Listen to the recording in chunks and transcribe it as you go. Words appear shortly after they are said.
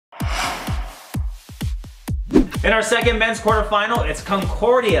In our second men's quarterfinal, it's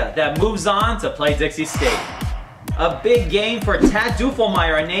Concordia that moves on to play Dixie State. A big game for Tad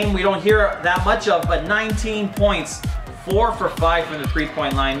Dufelmeyer, a name we don't hear that much of, but 19 points, 4 for 5 from the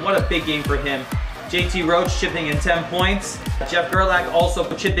three-point line. What a big game for him. JT Roach chipping in 10 points. Jeff Gerlach also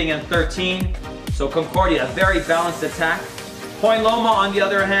chipping in 13. So Concordia, a very balanced attack. Point Loma, on the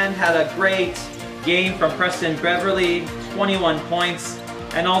other hand, had a great game from Preston Beverly, 21 points.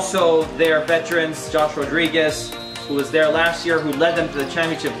 And also their veterans, Josh Rodriguez, who was there last year, who led them to the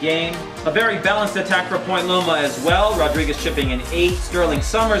championship game. A very balanced attack for Point Loma as well. Rodriguez chipping in 8, Sterling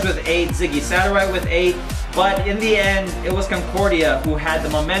Summers with 8, Ziggy Satterwhite with 8. But in the end, it was Concordia who had the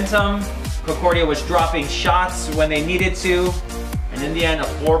momentum. Concordia was dropping shots when they needed to. And in the end, a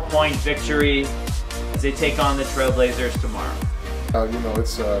 4-point victory as they take on the Trailblazers tomorrow. You know,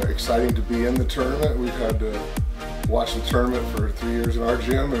 it's exciting to be in the tournament. We've had to watch the tournament for 3 years in our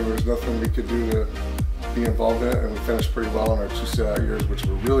gym, and there's nothing we could do to be involved in it, and we finished pretty well in our 2 sit-out years, which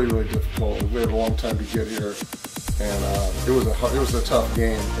were really, really difficult. We had a long time to get here, and it was a tough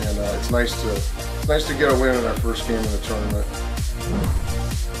game, and it's nice to get a win in our first game in the tournament.